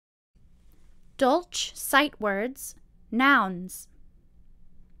Dolch sight words, nouns.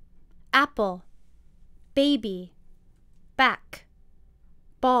 Apple, baby, back,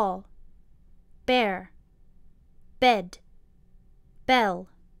 ball, bear, bed, bell,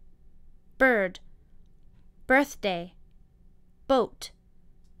 bird, birthday, boat,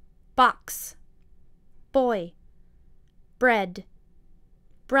 box, boy, bread,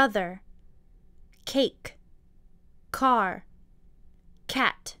 brother, cake, car,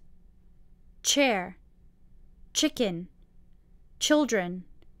 cat, chair, chicken, children,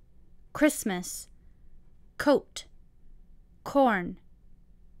 Christmas, coat, corn,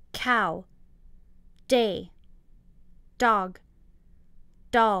 cow, day, dog,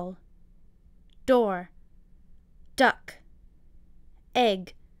 doll, door, duck,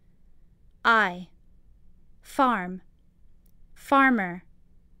 egg, eye, farm, farmer,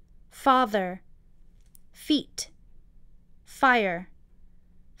 father, feet, fire,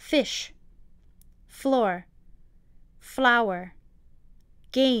 fish, floor, flower,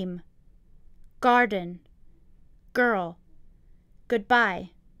 game, garden, girl, goodbye,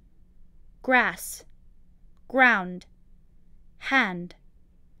 grass, ground, hand,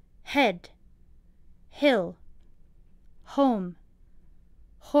 head, hill, home,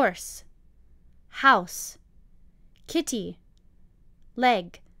 horse, house, kitty,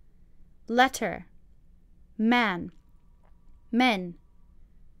 leg, letter, man, men,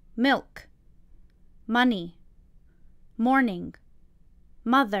 milk, money, morning,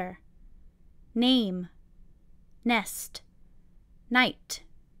 mother, name, nest, night,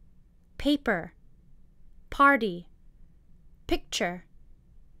 paper, party, picture,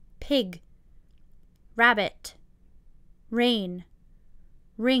 pig, rabbit, rain,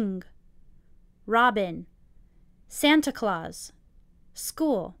 ring, robin, Santa Claus,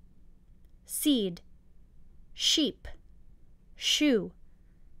 school, seed, sheep, shoe,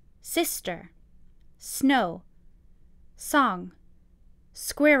 sister, snow, song,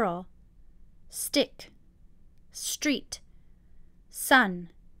 squirrel, stick, street, sun,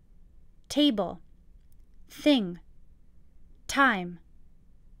 table, thing, time,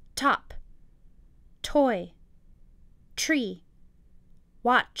 top, toy, tree,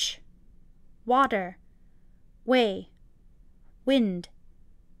 watch, water, way, wind,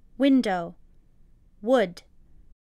 window, wood,